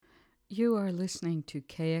You are listening to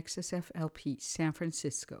KXSF LP San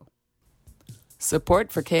Francisco.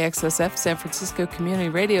 Support for KXSF San Francisco Community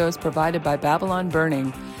Radio is provided by Babylon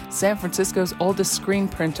Burning, San Francisco's oldest screen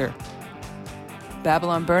printer.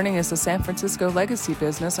 Babylon Burning is a San Francisco legacy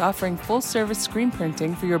business offering full-service screen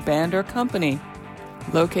printing for your band or company.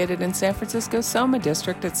 Located in San Francisco's Soma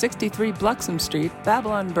District at 63 Bluxom Street,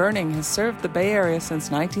 Babylon Burning has served the Bay Area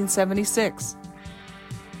since 1976.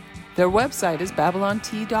 Their website is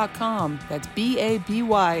babylontee.com. That's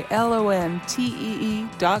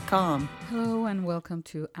BABYLONTEE.com. Hello and welcome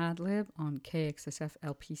to AdLib on KXSF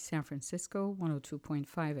LP San Francisco 102.5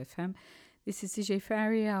 FM. This is DJ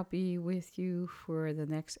Fari. I'll be with you for the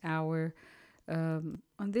next hour. On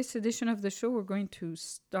this edition of the show, we're going to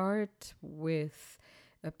start with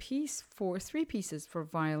three pieces for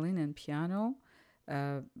violin and piano,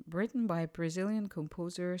 written by Brazilian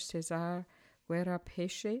composer Cesar Guerra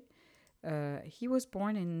Peixe. He was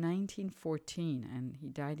born in 1914 and he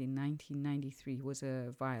died in 1993. He was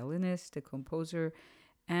a violinist, a composer,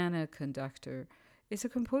 and a conductor. It's a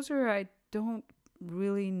composer I don't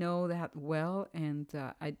really know that well, and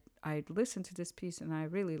I listened to this piece and I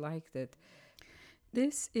really liked it.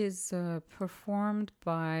 This is performed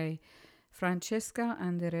by Francesca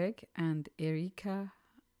Anderegg and Erika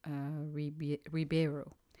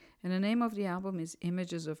Ribeiro. And the name of the album is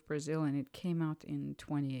Images of Brazil, and it came out in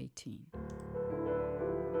 2018.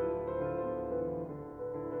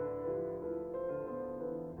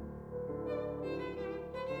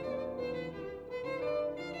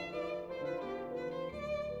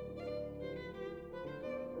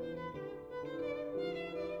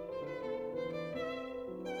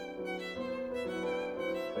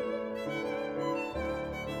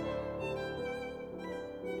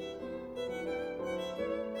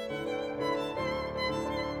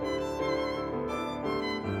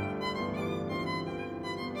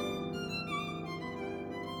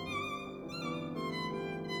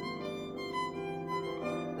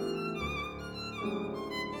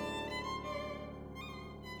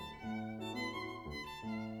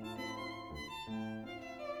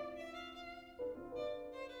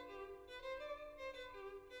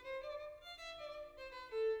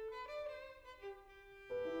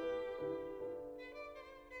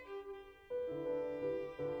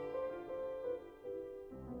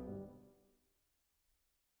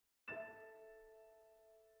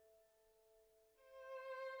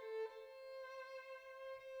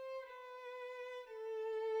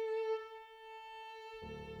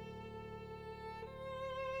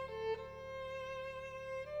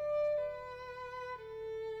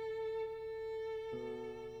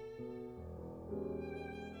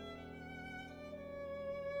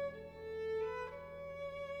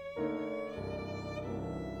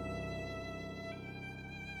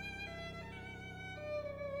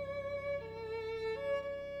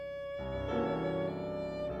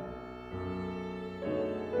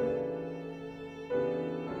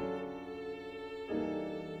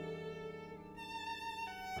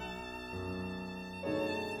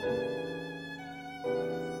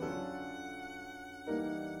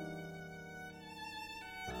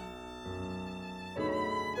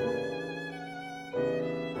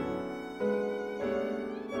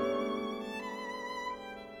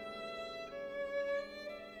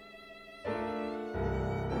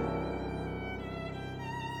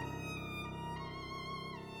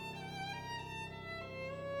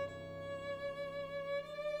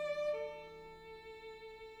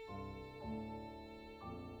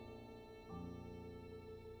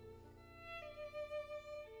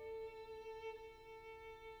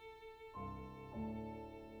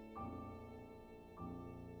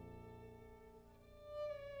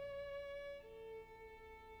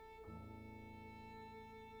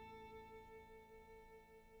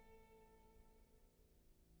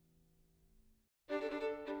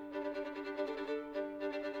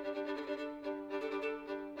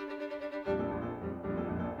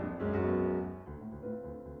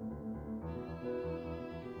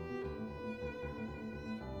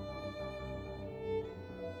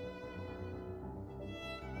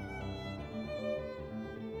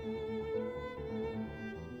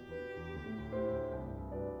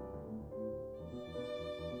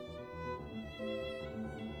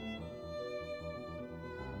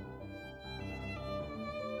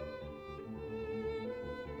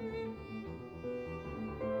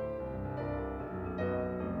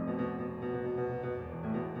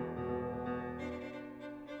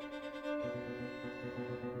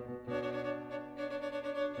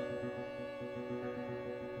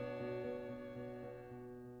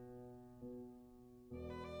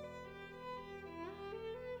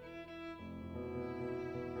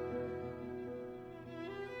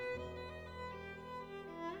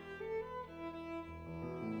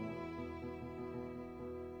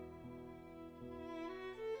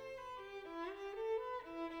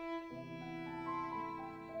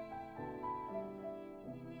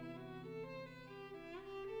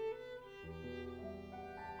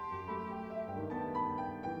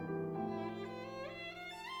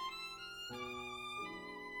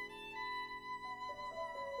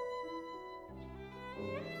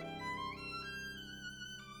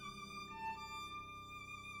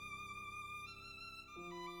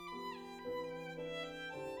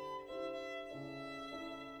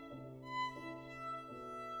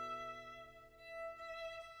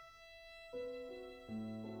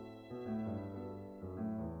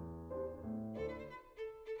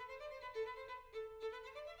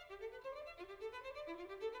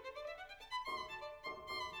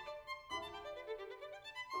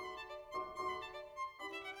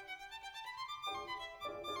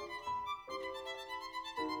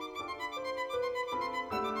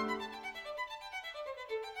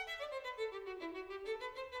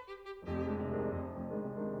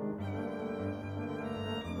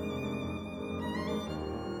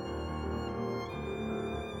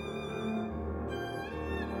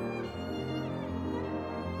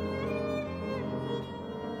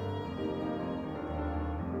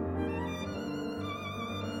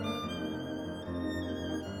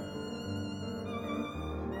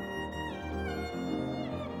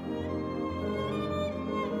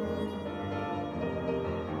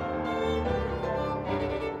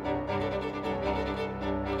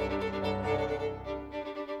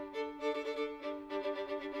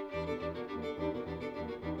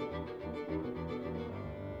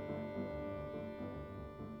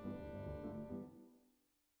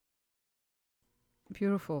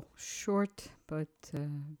 Beautiful, short, but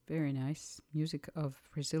very nice music of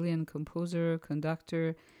Brazilian composer,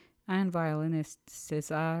 conductor, and violinist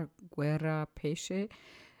Cesar Guerra Peixe.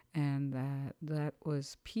 And that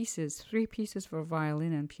was three pieces for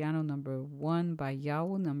violin and piano. Number 1 by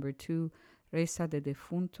Yao, number 2 Reza de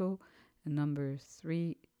Defunto, and number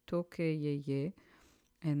 3 Toque Ye Ye.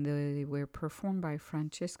 And they were performed by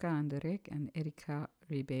Francesca Anderek and Erika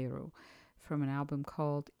Ribeiro from an album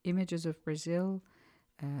called Images of Brazil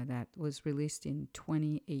that was released in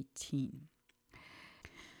 2018.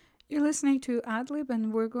 You're listening to Adlib,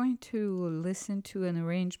 and we're going to listen to an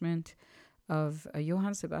arrangement of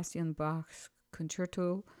Johann Sebastian Bach's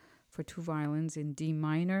Concerto for two violins in D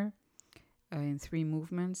minor in three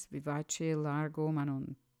movements, Vivace, Largo, Ma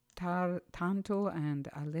non tanto, and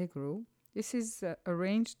Allegro. This is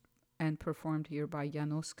arranged and performed here by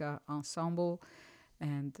Janoska Ensemble,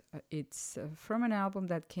 and it's from an album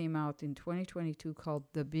that came out in 2022 called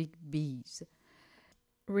The Big Bees,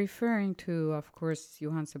 referring to, of course,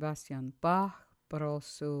 Johann Sebastian Bach, but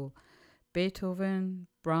also Beethoven,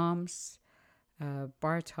 Brahms,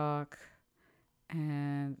 Bartók,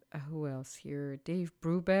 and who else here? Dave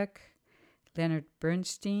Brubeck, Leonard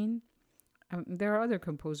Bernstein. There are other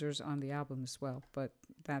composers on the album as well, but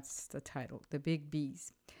that's the title, The Big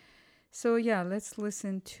Bees. So yeah, let's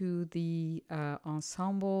listen to the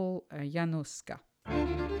ensemble Janoska.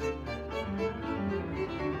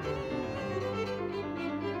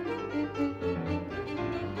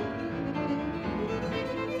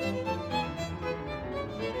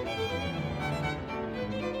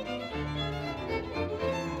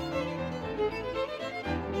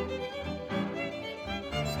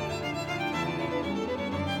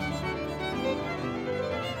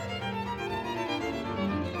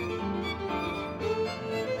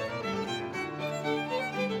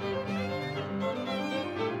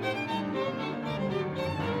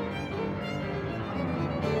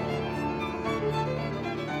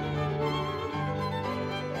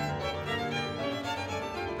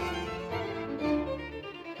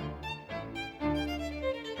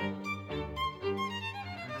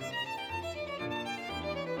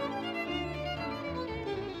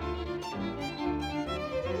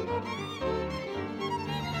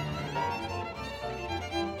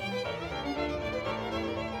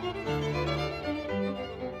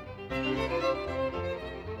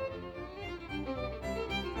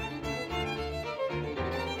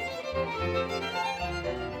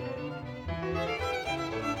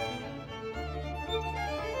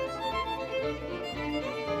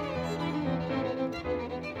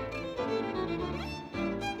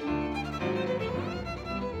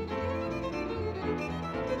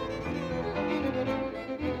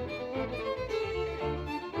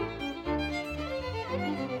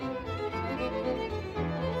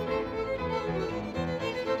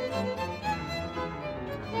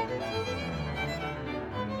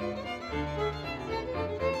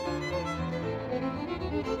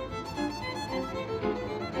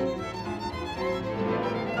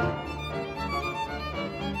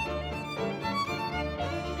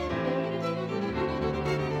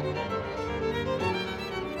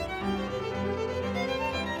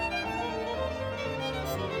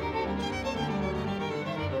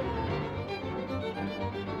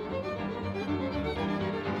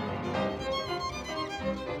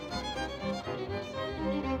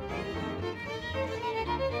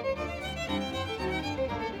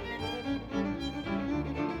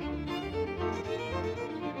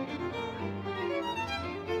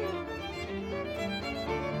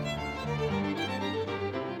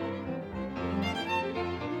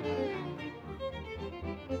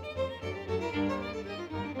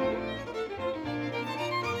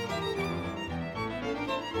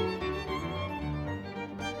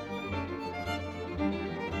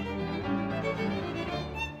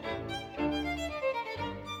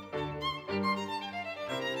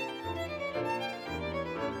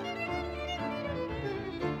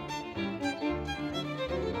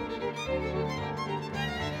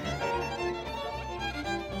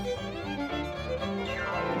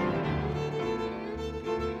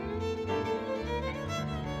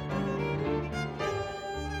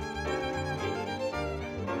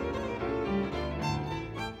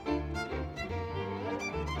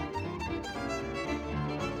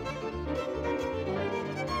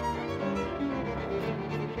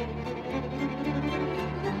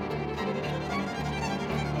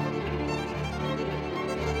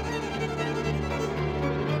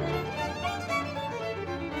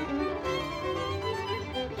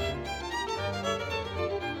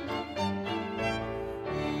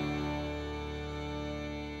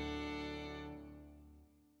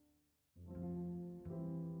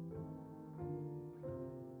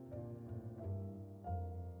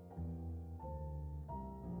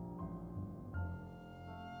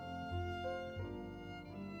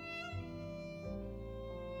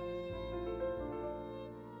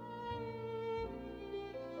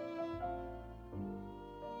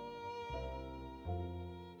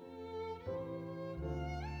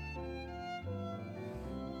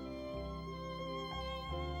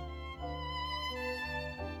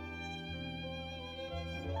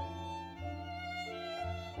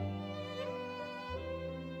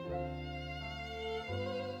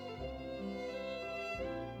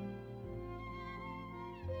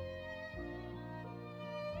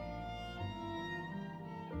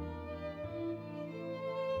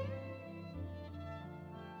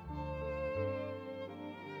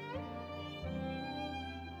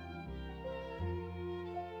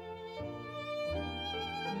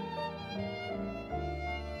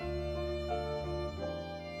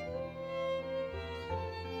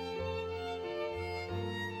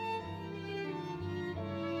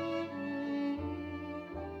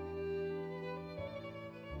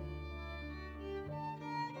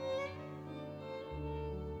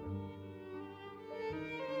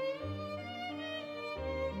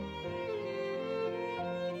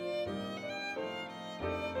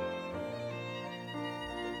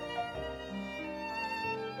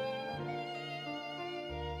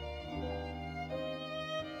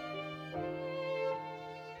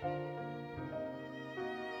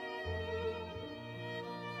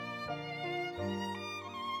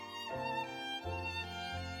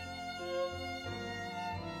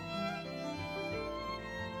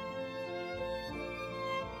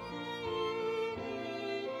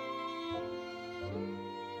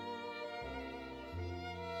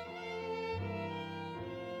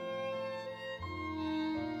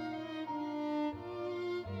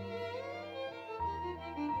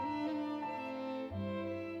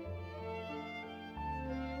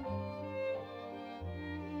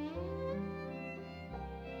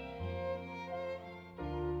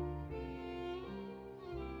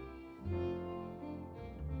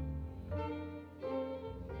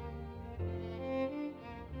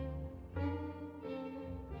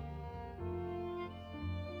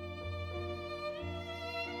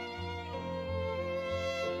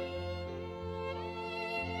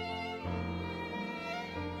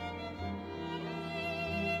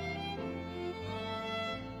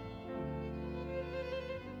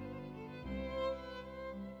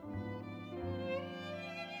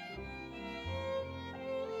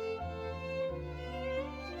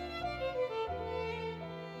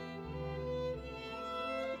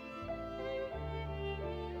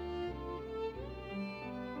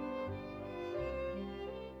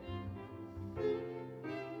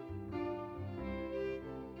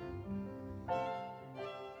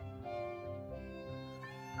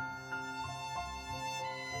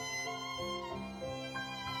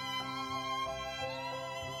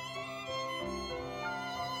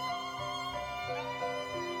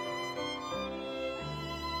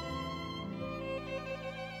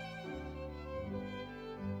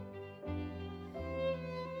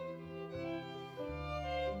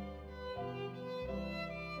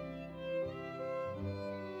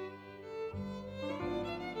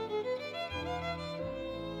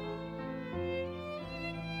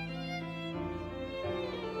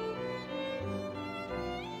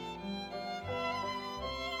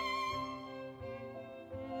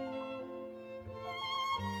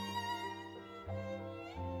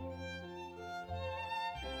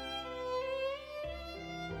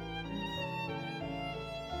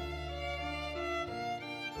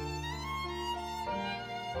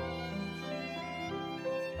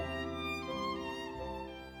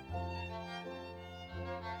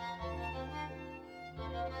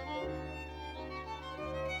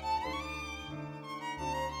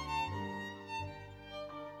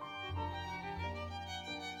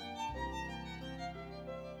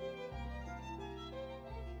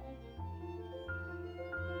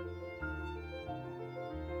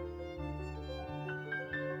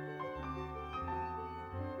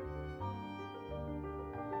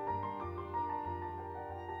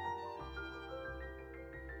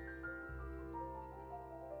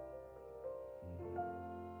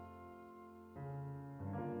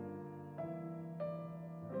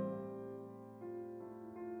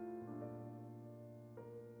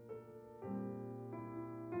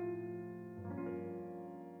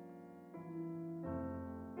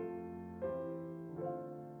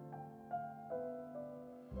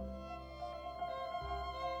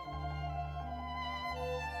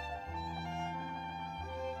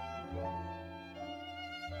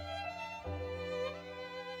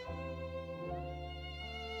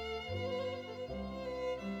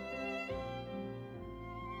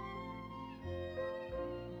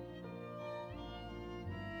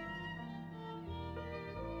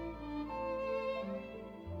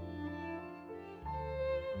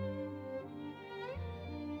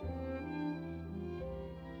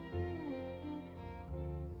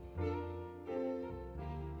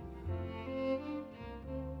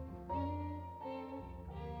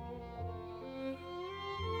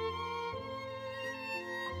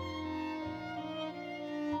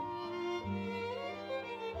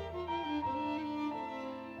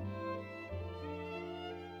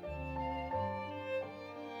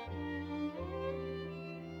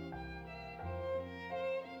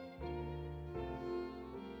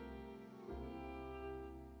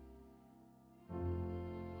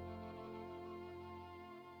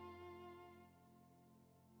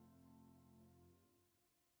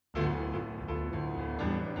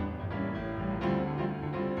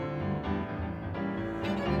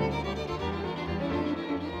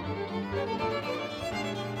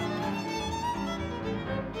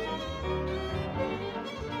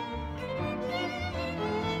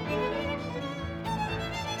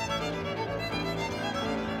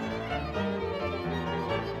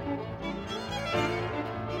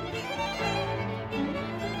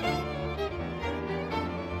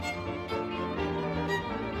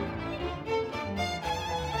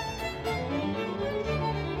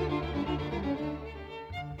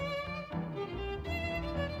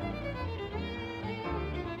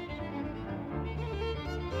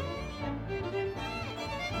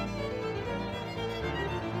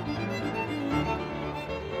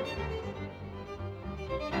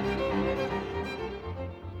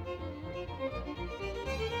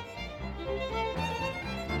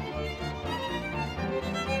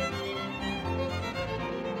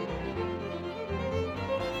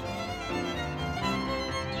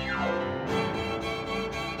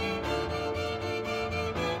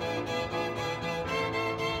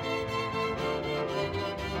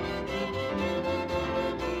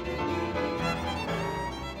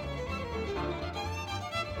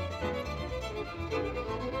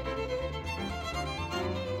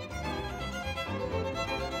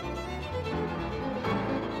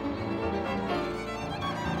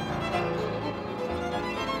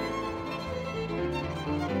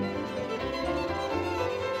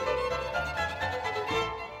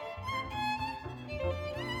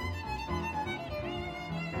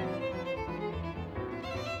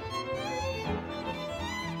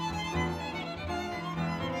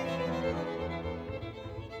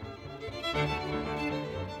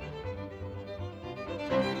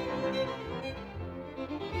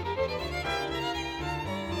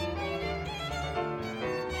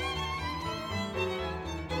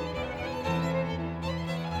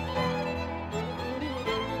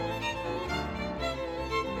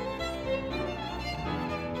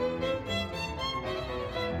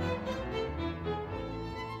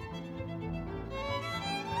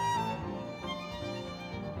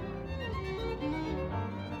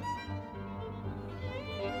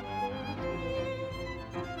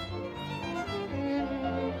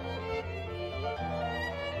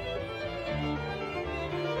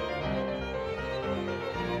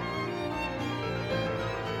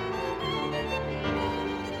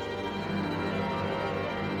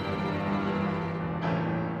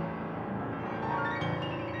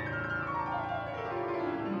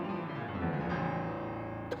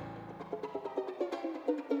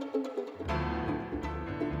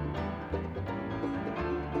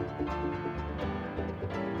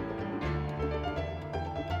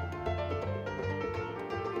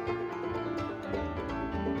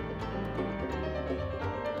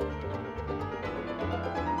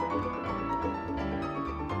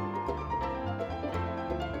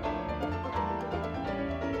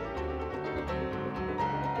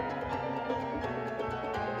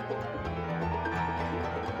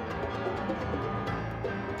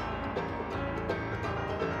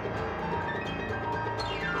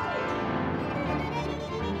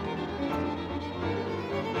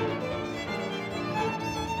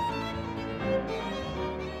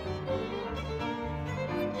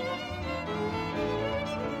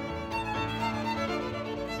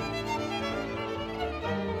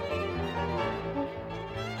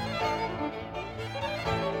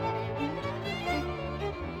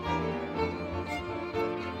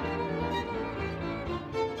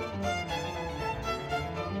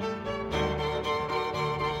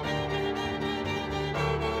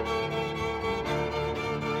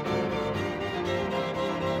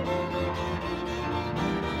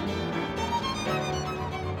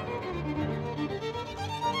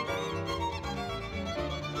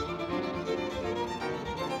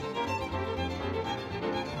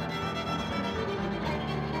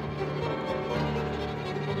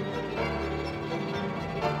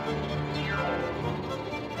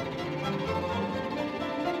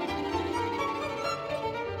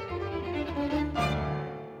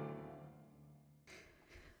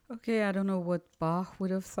 Okay, I don't know what Bach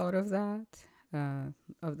would have thought of that,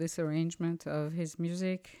 of this arrangement of his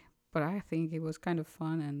music, but I think it was kind of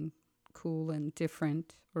fun and cool and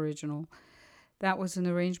different, original. That was an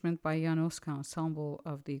arrangement by Janoska Ensemble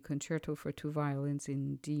of the Concerto for Two Violins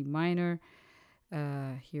in D minor,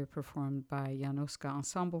 here performed by Janoska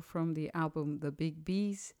Ensemble from the album The Big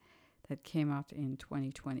Bees that came out in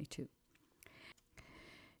 2022.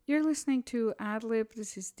 You're listening to Adlib.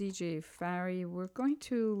 This is DJ Fari. We're going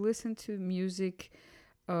to listen to music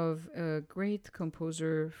of a great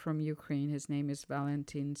composer from Ukraine. His name is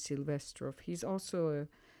Valentin Silvestrov. He's also a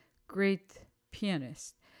great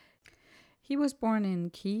pianist. He was born in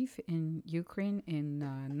Kiev in Ukraine in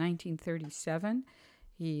 1937.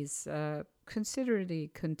 He's considered a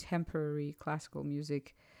contemporary classical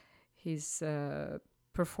music. His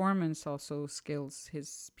performance also skills,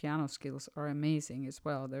 his piano skills are amazing as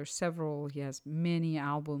well. There's several, he has many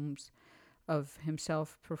albums of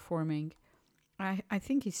himself performing. I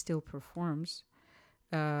think he still performs.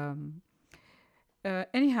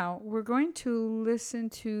 Anyhow, we're going to listen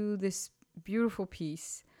to this beautiful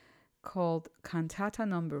piece called Cantata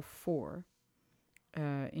Number 4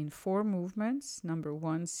 in 4 movements. Number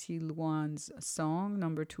 1, Silouan's Song.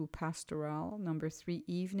 Number 2, Pastoral. Number 3,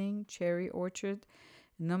 Evening, Cherry Orchard.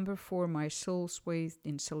 Number 4, My Soul Swathed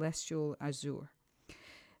in Celestial Azure.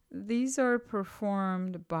 These are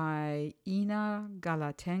performed by Ina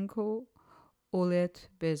Galatenko, Olet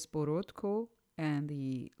Bezborodko, and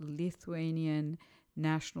the Lithuanian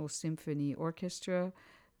National Symphony Orchestra,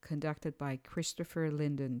 conducted by Christopher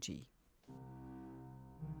Linden G.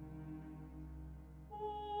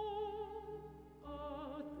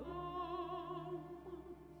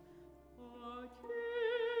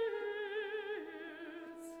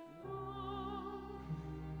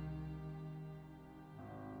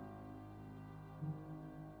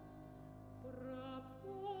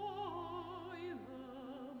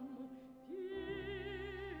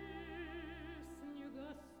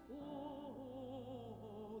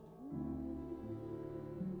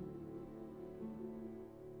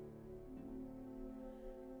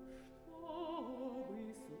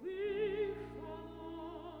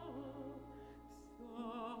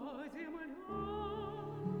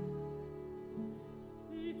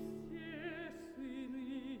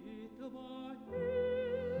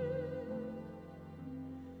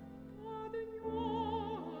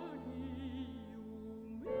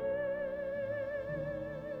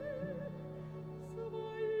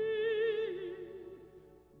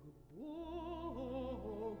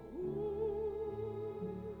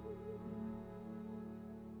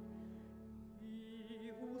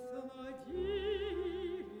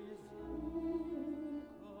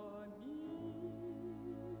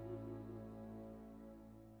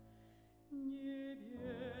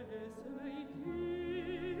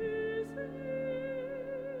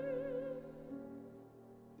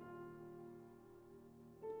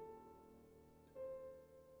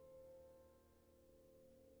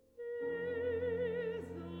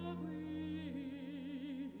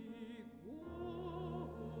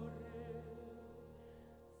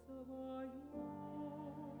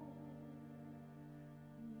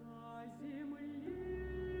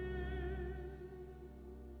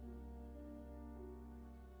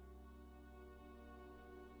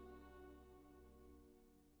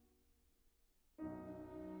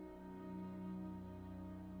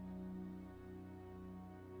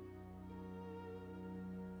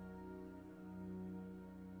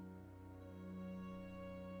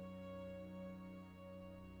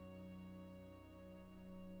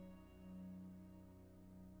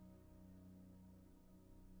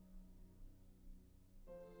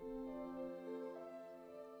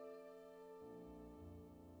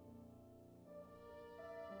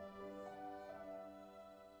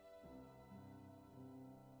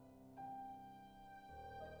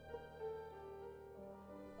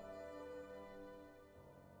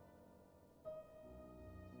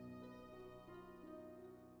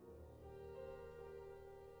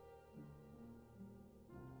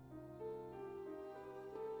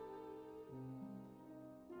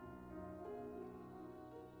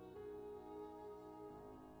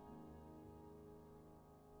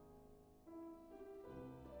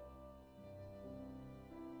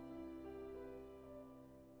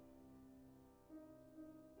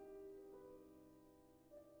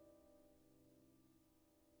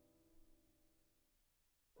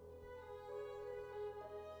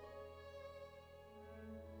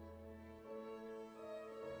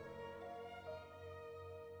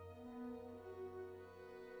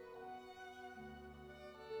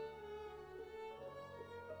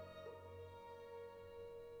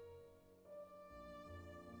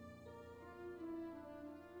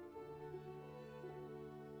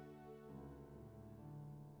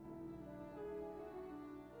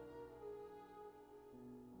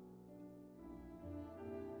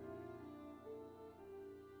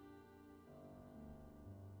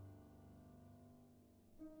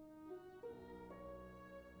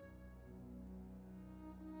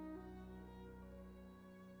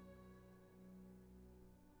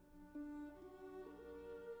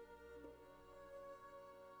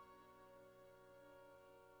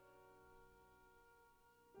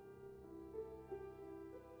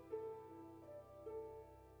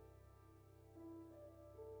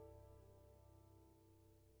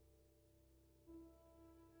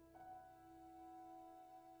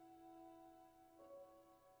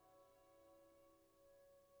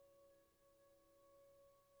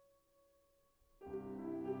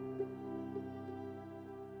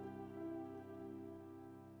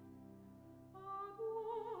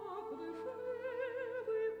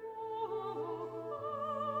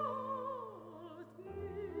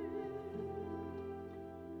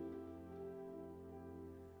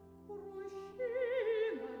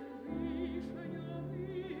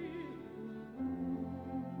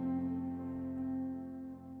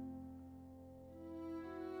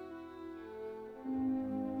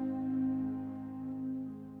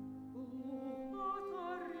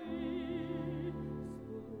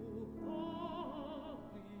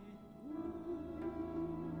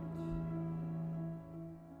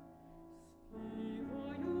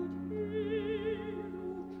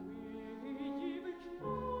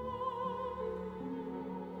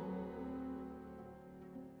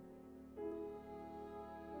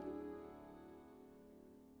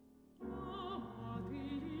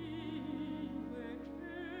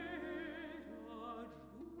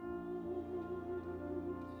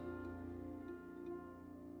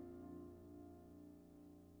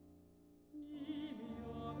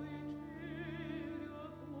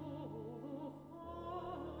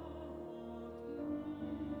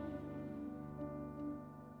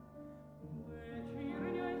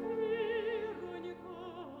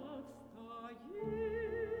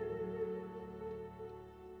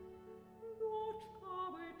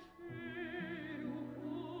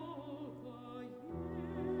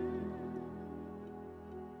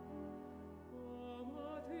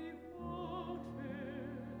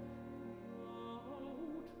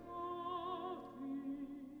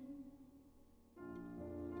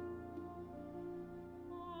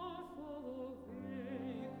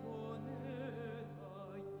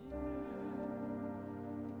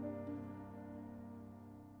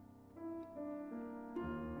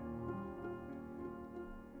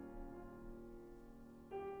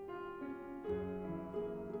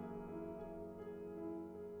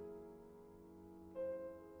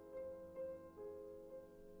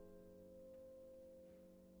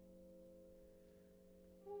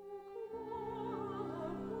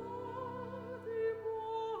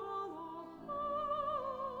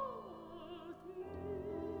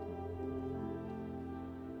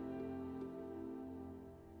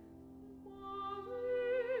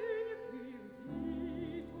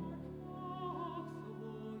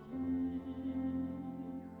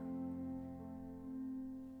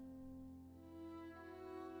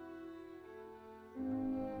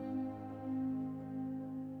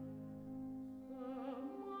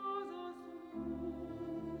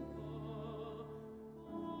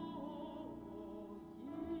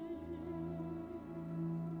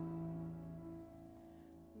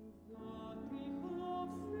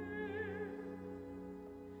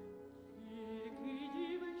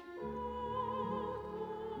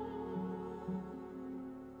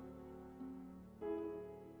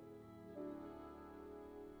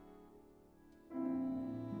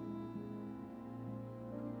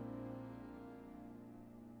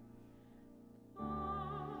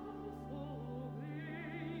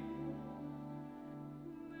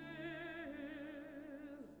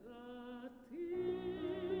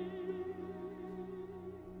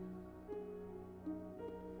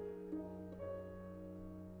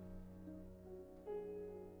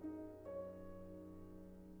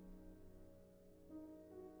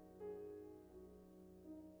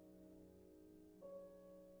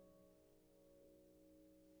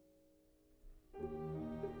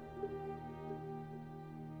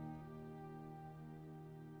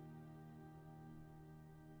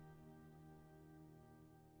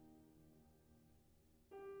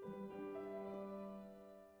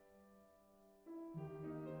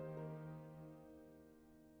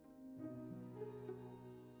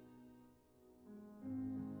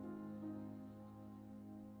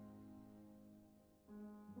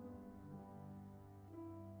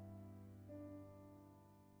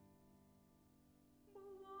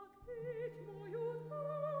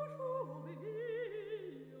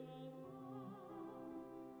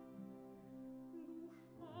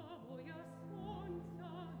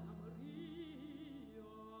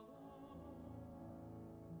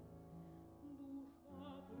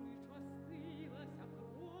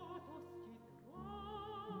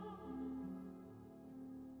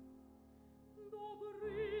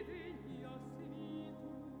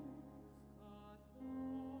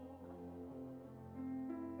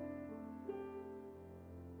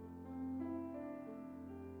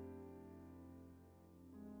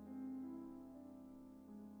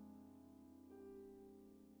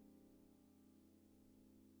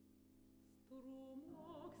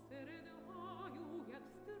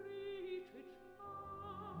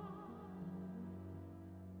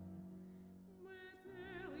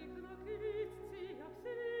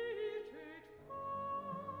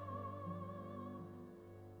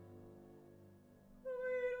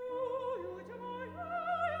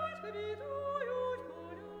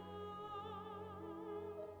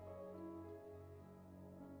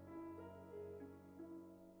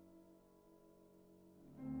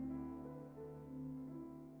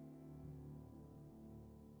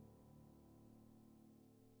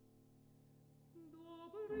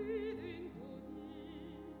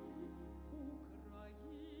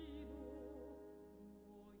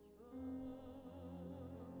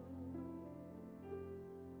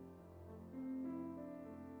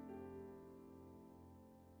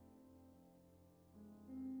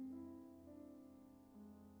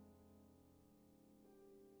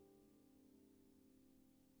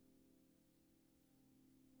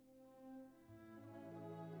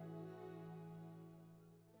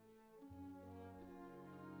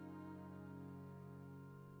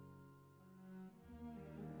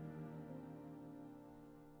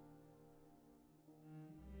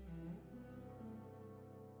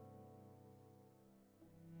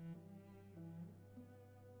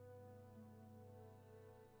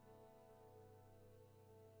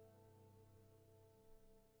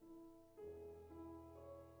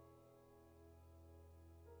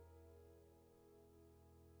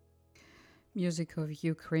 Music of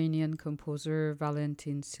Ukrainian composer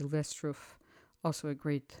Valentin Silvestrov, also a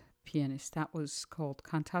great pianist. That was called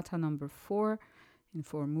Cantata Number 4 in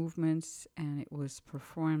 4 movements, and it was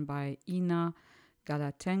performed by Ina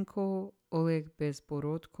Galatenko, Oleg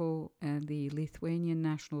Bezborodko, and the Lithuanian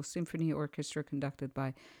National Symphony Orchestra, conducted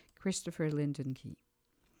by Christopher Lindenke.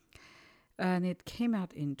 And it came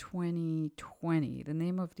out in 2020. The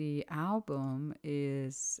name of the album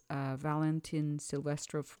is Valentin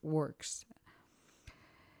Silvestrov Works.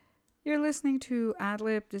 You're listening to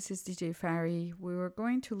Adlib. This is DJ Fari. We were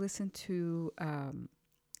going to listen to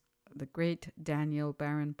the great Daniel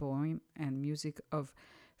Barenboim and music of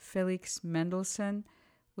Felix Mendelssohn.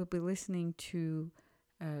 We'll be listening to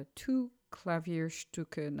 2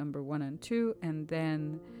 Klavierstücke number 1 and 2, and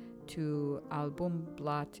then to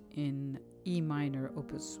Albumblatt in E minor,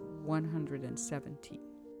 opus 117.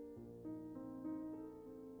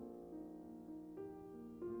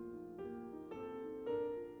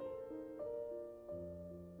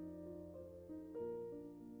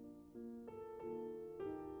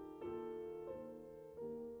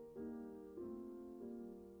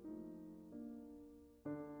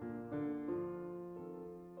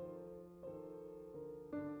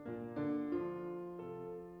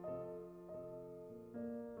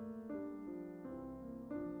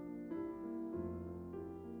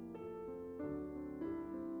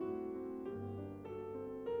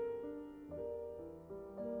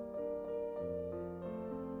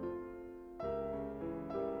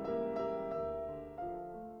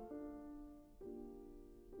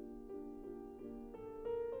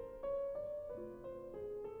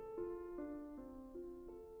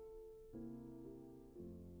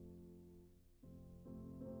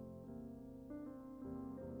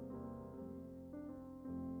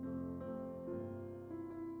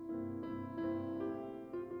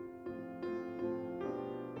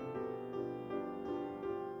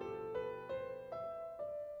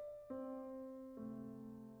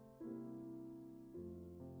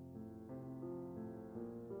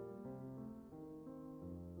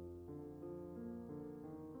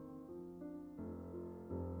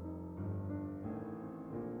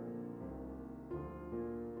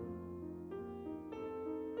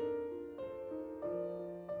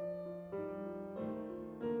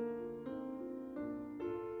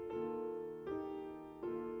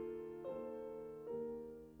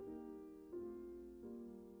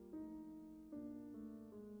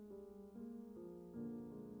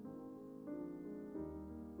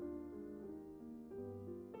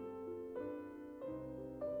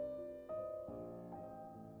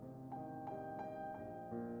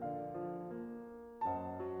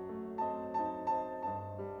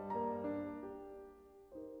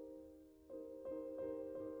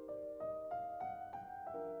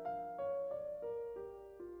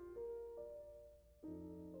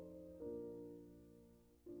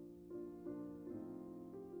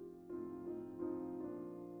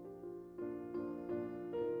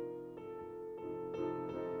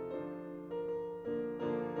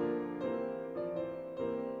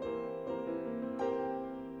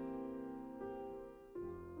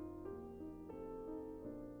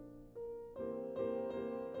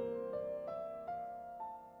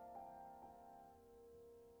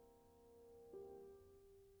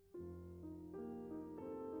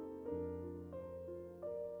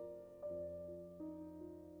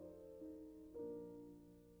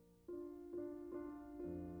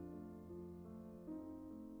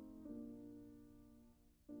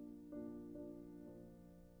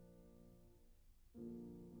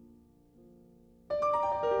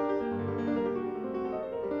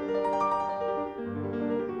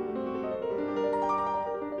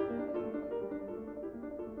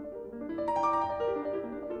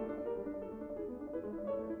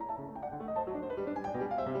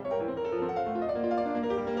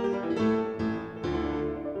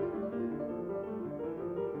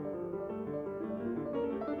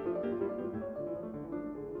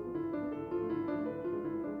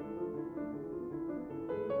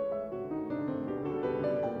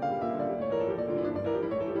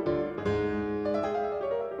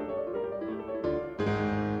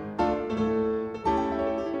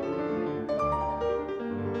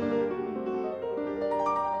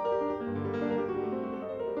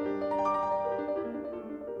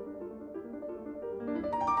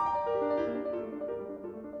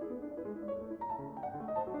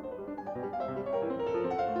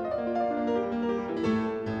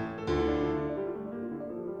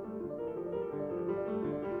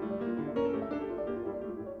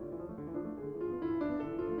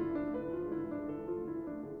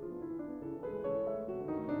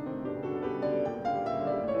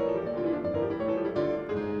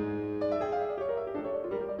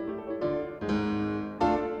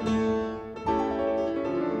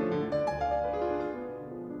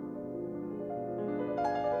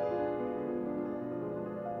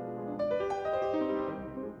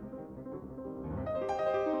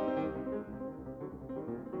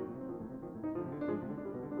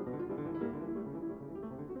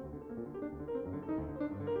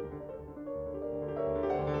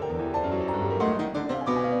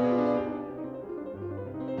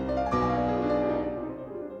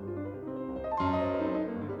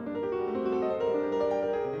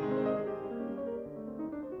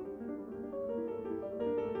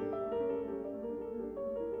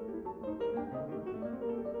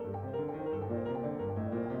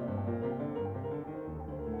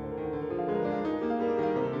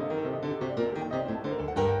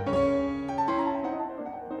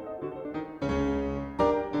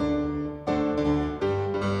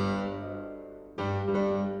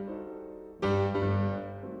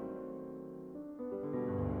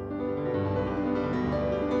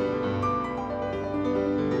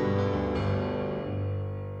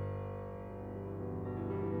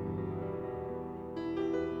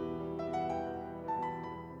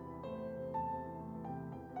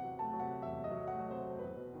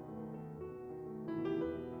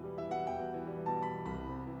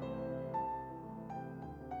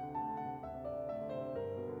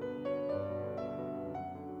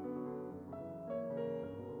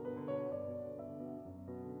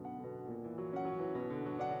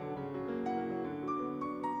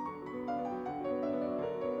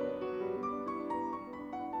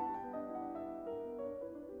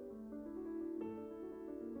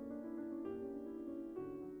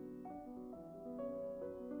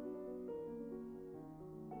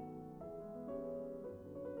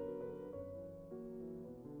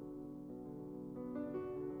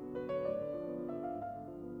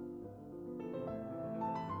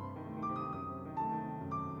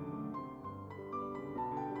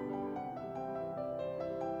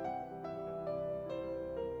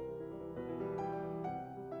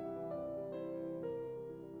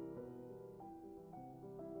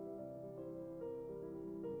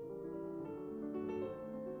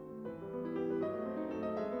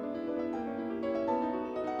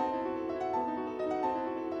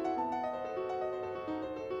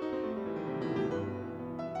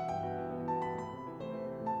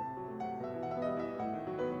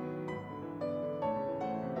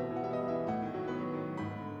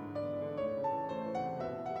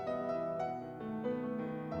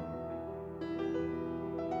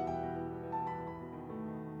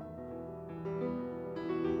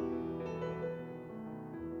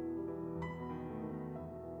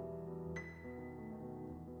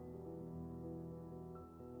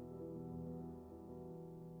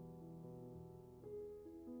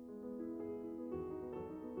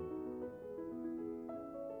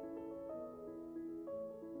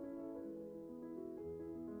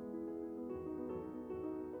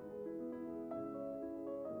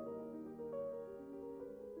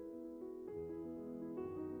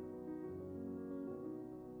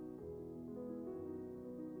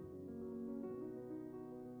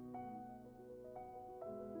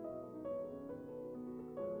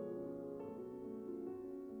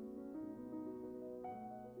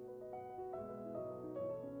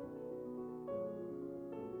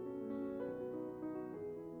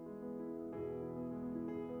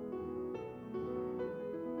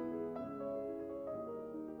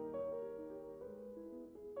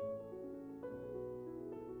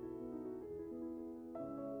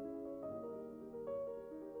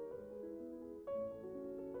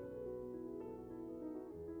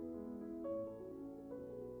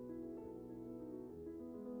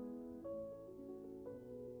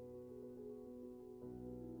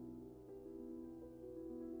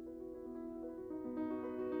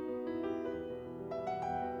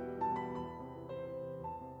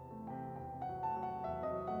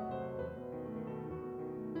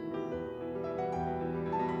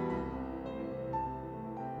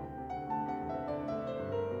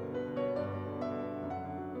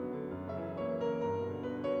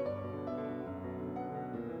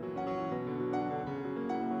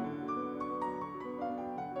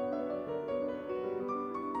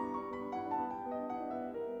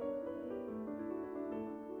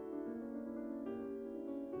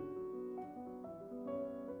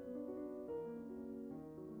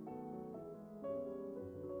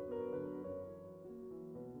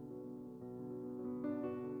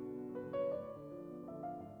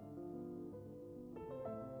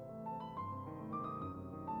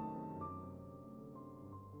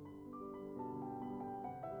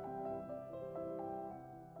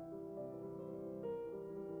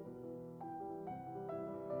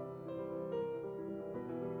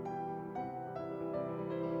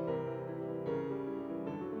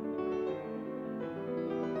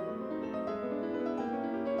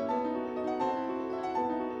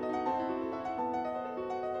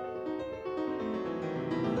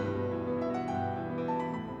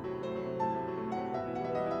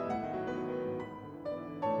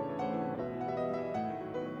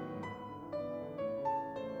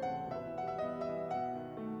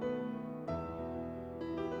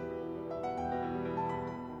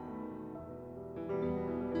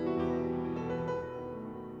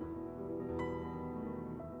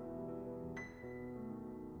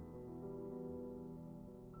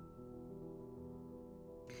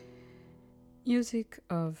 Music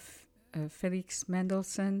of Felix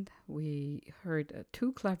Mendelssohn. We heard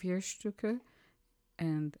two Klavierstücke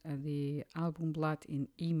and the Albumblatt in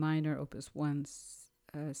E minor, opus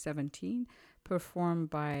 117, performed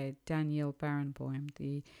by Daniel Barenboim,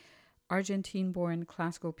 the Argentine-born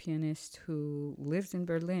classical pianist who lives in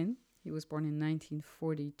Berlin. He was born in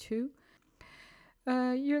 1942.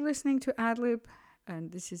 You're listening to Adlib,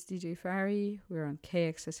 and this is DJ Fari. We're on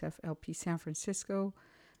KXSF LP San Francisco,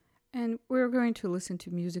 and we're going to listen to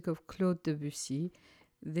music of Claude Debussy.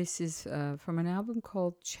 This is from an album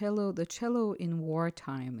called The Cello in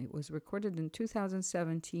Wartime. It was recorded in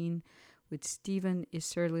 2017 with Stephen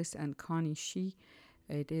Isserlis and Connie Shee.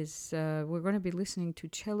 It is, we're going to be listening to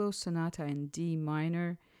Cello Sonata in D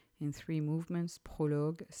minor in 3 movements,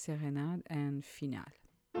 Prologue, Serenade, and Finale.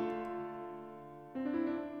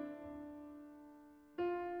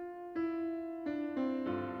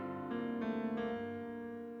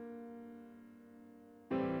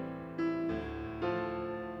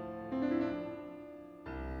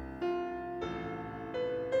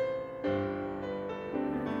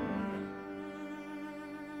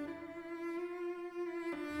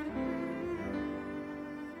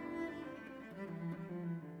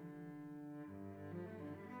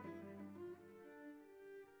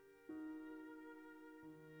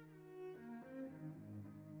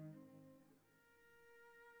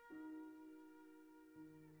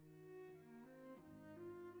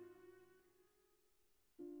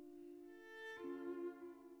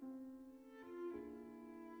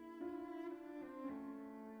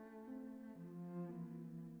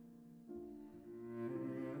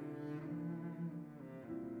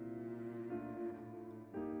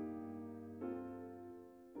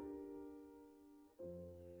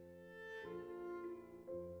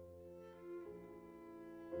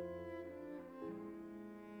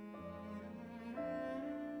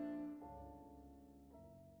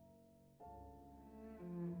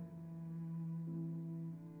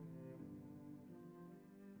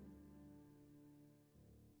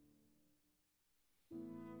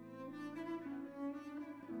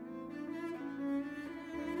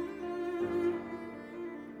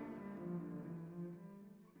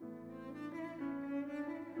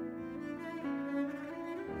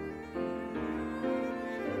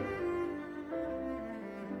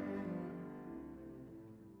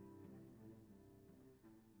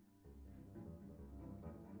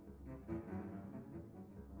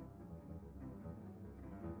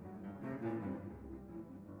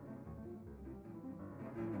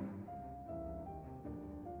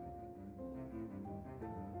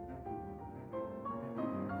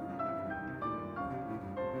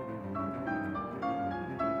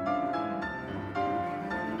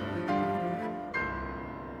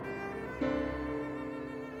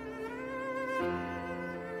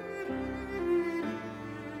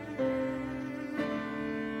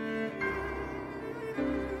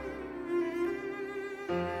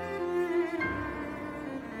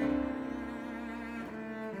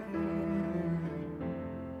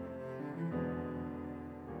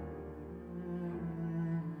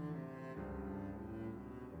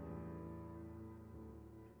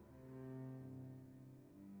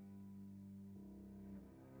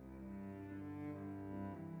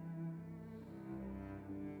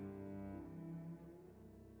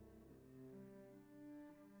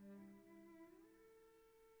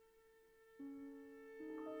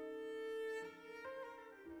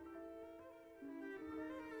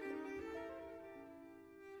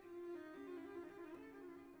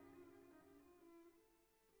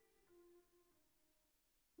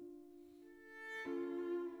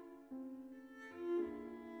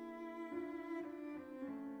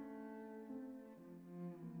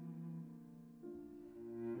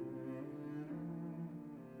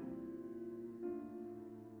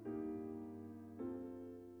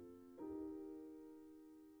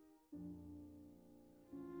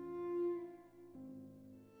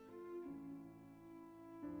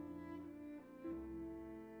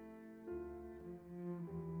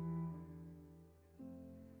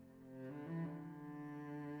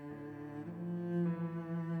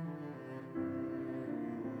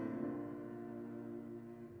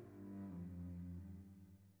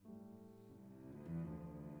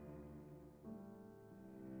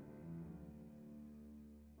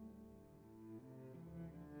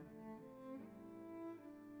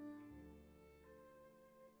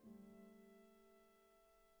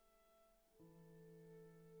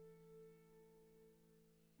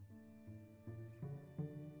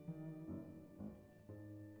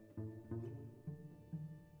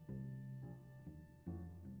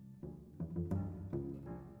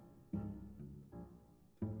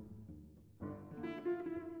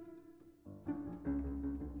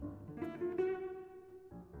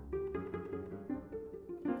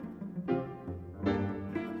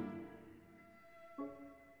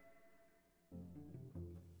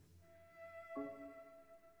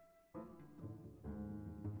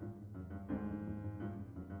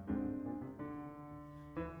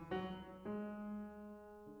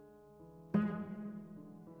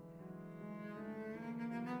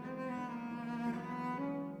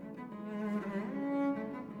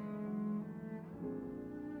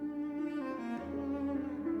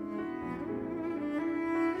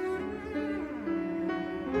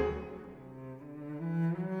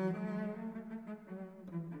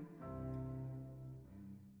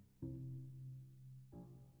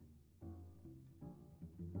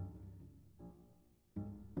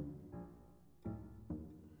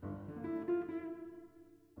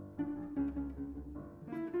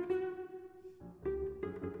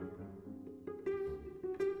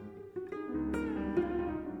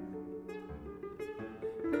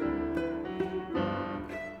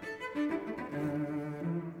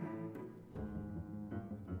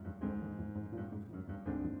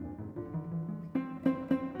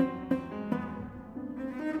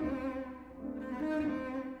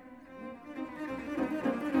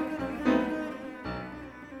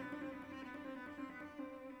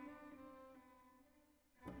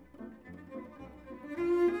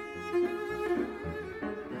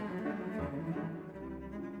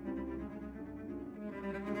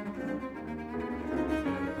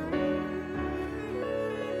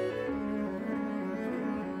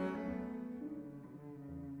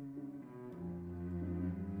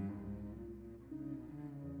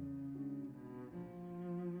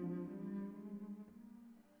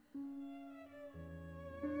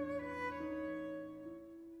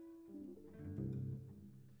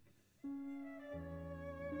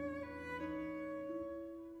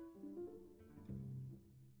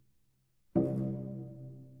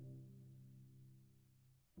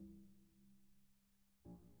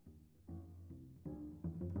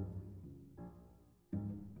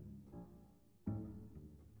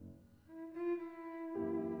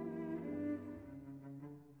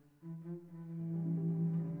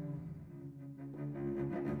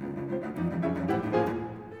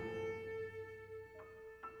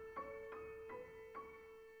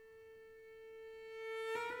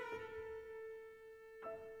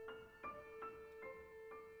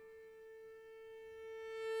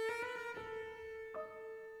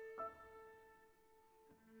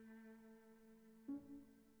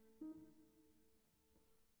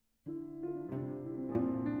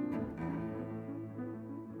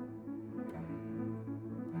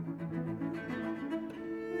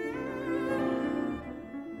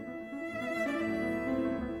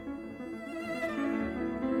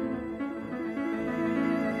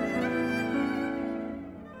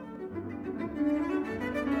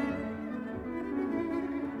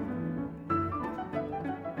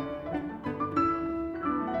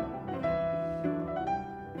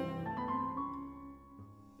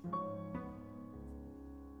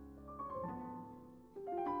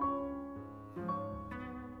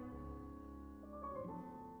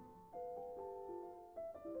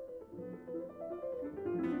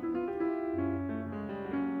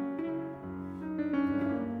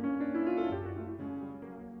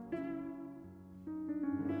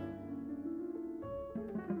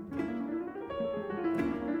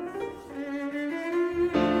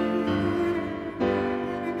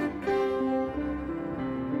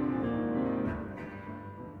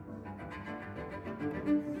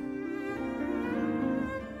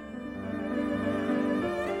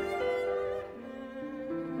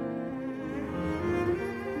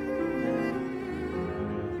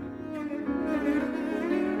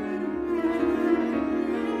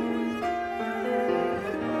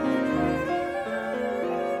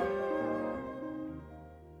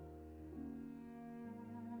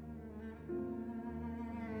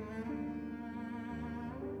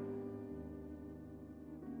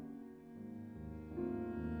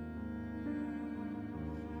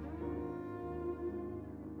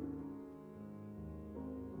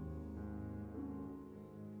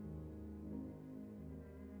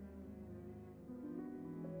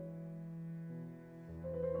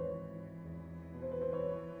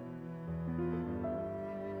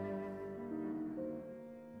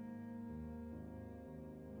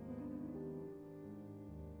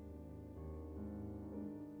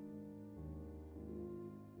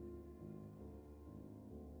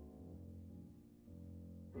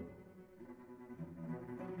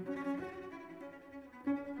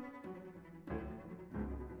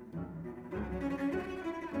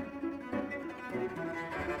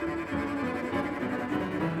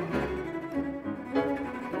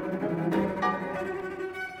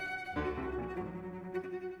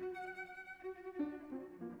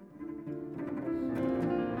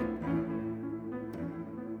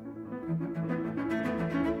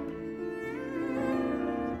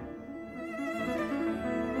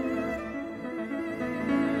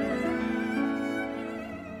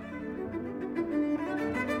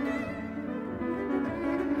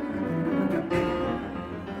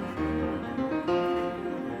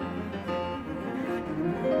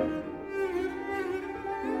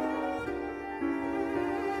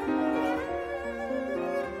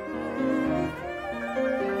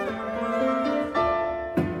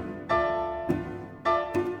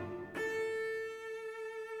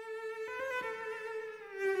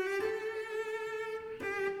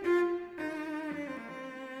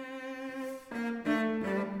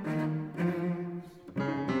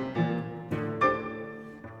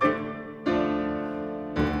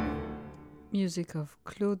 Music of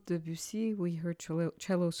Claude Debussy. We heard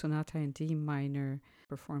cello sonata in D minor,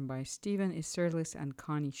 performed by Stephen Isserlis and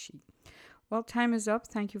Connie Shee. Well, time is up.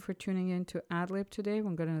 Thank you for tuning in to Adlib today.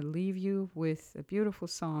 I'm going to leave you with a beautiful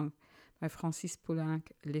song by Francis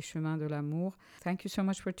Poulenc, Les Chemins de l'Amour. Thank you so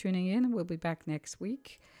much for tuning in. We'll be back next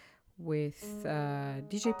week with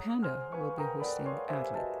DJ Panda, who will be hosting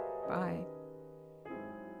Adlib. Bye.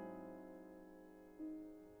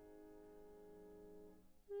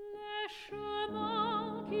 Les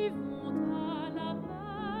chemins qui vont